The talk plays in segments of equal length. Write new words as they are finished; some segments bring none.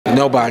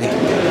nobody.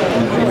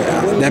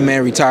 That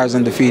man retires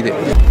undefeated.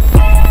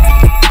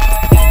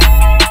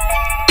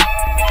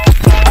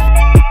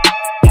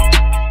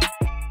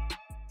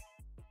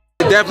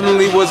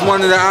 Definitely was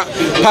one of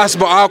the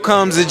possible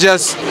outcomes. It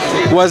just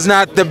was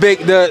not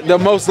the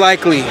most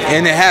likely,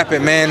 and it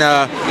happened, man.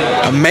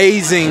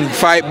 Amazing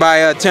fight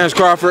by Terence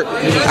Crawford.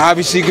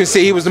 Obviously, you can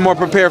see he was the more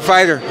prepared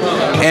fighter,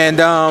 and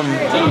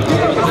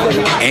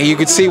you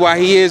can see why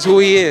he is who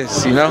he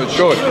is. You know.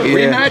 Sure.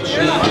 Yeah. Rematch.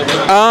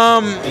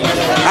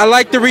 I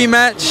like the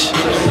rematch.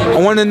 I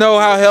want to know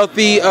how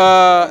healthy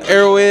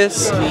Errol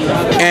is,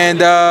 and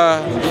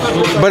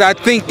but I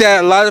think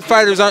that a lot of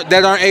fighters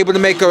that aren't able to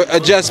make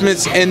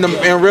adjustments in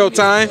real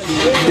time,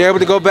 they're able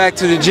to go back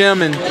to the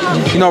gym and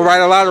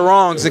right a lot of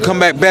wrongs and come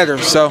back better.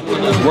 So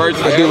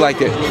I do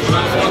like it.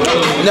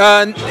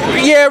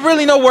 Yeah,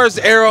 really no words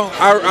to Errol.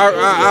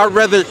 I'd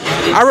rather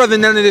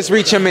none of this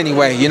reach him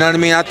anyway. You know what I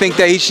mean? I think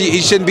that he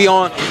shouldn't be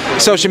on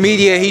social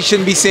media. He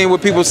shouldn't be seeing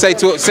what people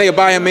say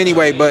about him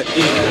anyway. But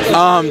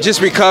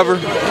just recover,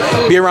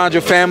 be around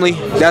your family.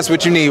 That's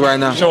what you need right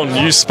now. Shawn,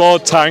 you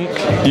sparred Tank.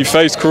 You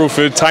faced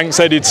Crawford. Tank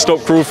said he'd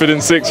stop Crawford in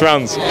 6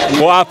 rounds.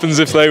 What happens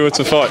if they were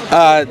to fight?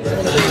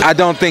 I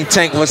don't think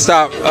Tank would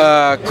stop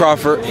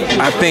Crawford.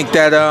 I think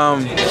that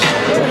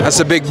that's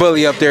a big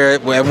bully up there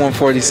at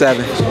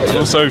 147.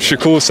 Also,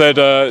 Shakur said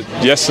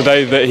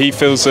yesterday that he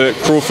feels that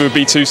Crawford would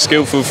be too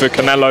skillful for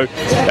Canelo,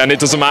 and it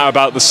doesn't matter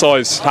about the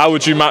size. How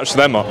would you match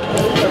them up?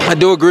 I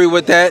do agree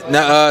with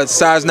that.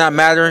 Size not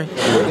mattering,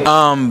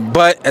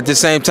 but at the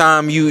same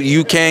time,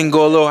 you can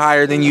go a little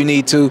higher than you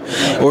need to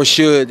or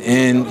should,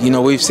 and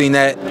we've seen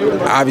that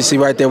obviously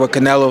right there with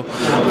Canelo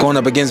going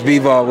up against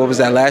Bivol. What was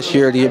that, last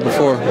year or the year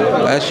before?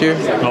 Last year?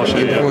 Last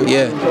year,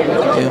 yeah.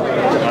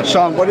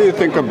 Shawn, what do you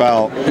think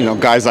about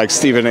guys like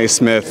Stephen A.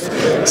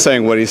 Smith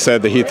saying what he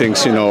said, that he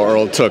thinks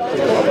Errol took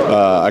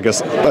I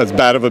guess as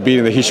bad of a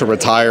beating that he should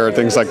retire,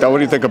 things like that? What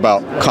do you think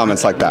about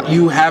comments like that?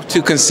 You have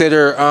to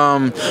consider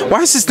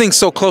why is this thing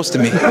so close to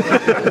me?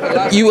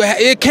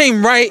 It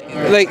came right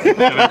like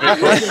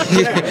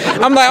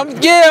I'm like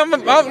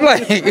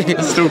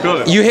Still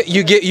got it.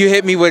 You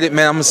hit me with it,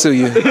 man. I'm gonna sue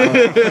you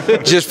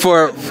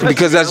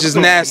because that's just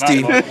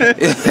nasty. I'm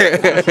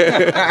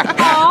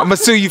gonna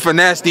sue you for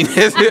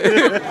nastiness.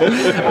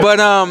 But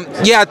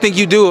yeah, I think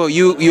you do.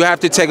 You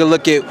have to take a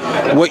look at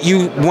what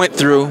you went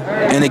through,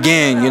 and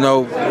again,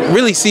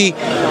 really see.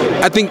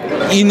 I think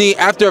you need,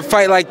 after a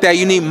fight like that,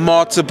 you need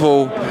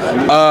multiple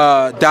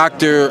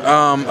doctor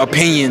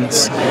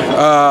opinions,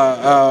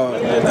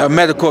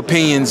 medical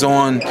opinions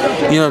on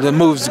the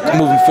moves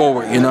moving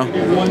forward.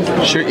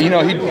 Sure.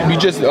 You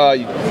just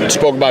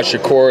spoke about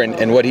Shakur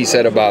and what he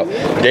said about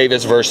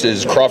Davis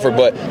versus Crawford,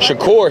 but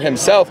Shakur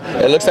himself,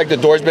 it looks like the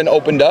door's been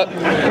opened up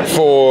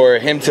for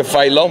him to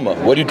fight Loma.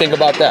 What do you think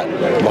about that?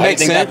 How do you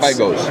think that fight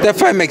goes? That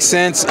fight makes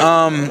sense.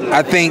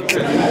 I think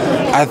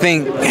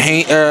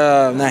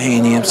not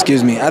Haney.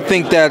 Excuse me. I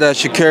think that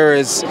Shakur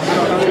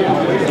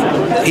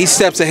he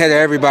steps ahead of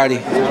everybody,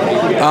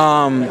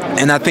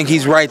 and I think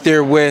he's right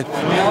there with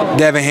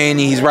Devin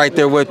Haney. He's right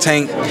there with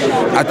Tank.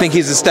 I think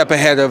he's a step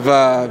ahead of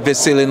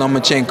Vasily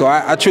Lomachenko.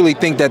 I truly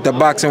think that the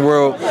boxing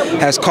world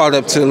has caught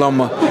up to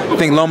Loma. I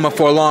think Loma,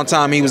 for a long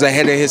time, he was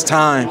ahead of his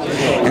time,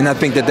 and I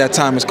think that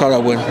time has caught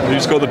up with him.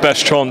 Who's got the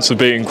best chance of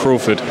beating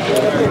Crawford?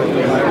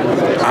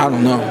 I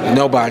don't know.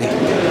 Nobody.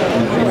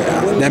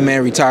 That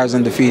man retires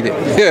undefeated.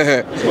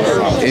 Yeah.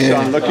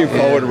 Shawn, looking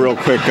forward real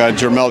quick,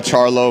 Jermell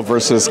Charlo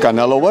versus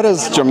Canelo. What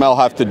does Jermell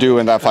have to do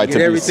in that fight to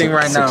be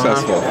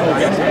successful?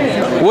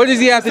 Huh? What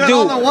does he have to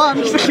do?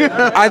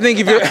 I think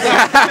if you're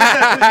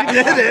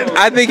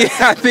I think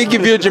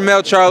if you're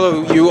Jermell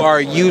Charlo, you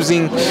are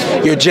using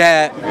your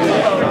jab,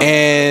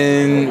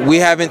 and we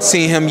haven't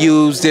seen him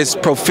use this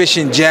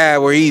proficient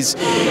jab where he's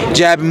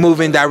jabbing,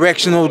 moving,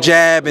 directional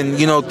jab, and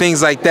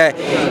things like that.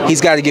 He's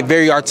got to get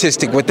very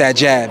artistic with that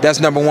jab. That's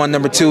number one.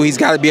 Number two, he's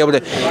got to be able to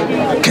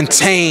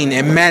contain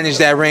and manage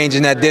that range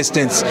and that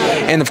distance,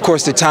 and of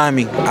course the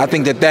timing. I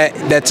think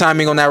that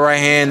timing on that right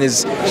hand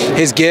is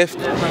his gift.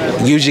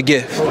 Use your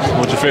gift.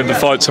 What do you think of the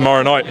fight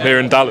tomorrow night here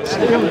in Dallas?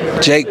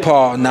 Jake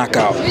Paul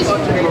knockout.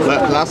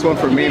 Last one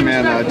for me,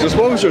 man. Just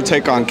what was your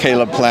take on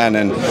Caleb Plant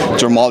and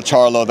Jermall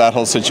Charlo, that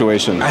whole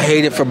situation? I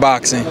hate it for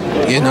boxing.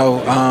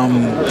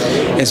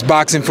 It's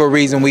boxing for a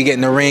reason. We get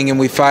in the ring and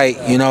we fight.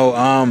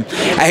 I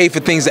hate for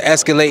things to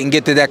escalate and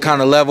get to that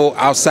kind of level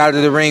outside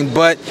of the ring.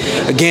 But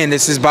again,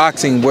 this is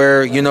boxing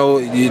where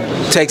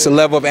it takes a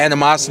level of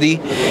animosity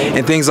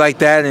and things like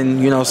that,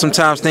 and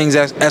sometimes things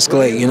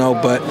escalate.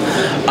 But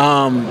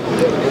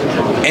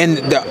and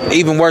the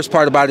even worse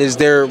part about it is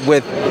they're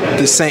with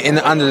the same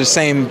under the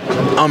same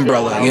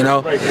umbrella,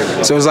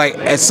 So it's like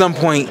at some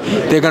point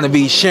they're gonna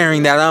be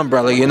sharing that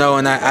umbrella,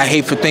 and I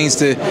hate for things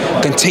to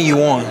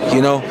continue on,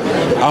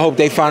 I hope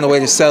they find a way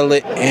to settle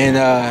it, and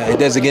it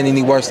doesn't get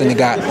any worse than it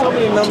got.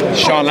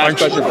 Shawn, last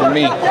question for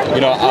me.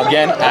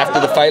 Again, after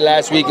the fight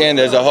last weekend,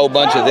 there's a whole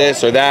bunch of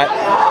this or that.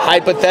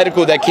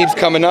 hypothetical that keeps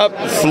coming up: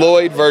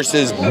 Floyd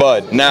versus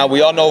Bud. Now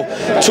we all know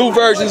two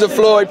versions of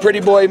Floyd, Pretty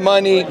Boy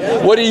Money.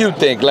 What do you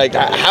think? Like,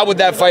 how would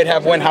that fight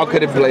have went? How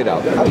could it played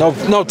out?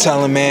 No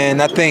telling,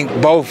 man. I think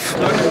both.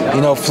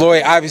 You know,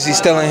 Floyd obviously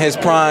still in his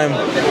prime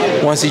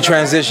once he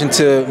transitioned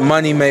to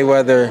Money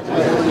Mayweather,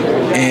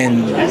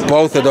 and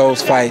both of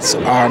those fights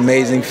are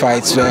amazing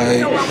fights.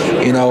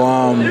 You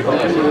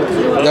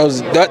know,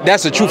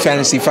 that's a true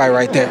fantasy fight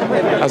right there.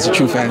 That's a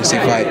true fantasy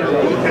fight.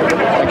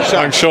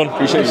 Thanks, Shawn.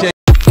 Appreciate you.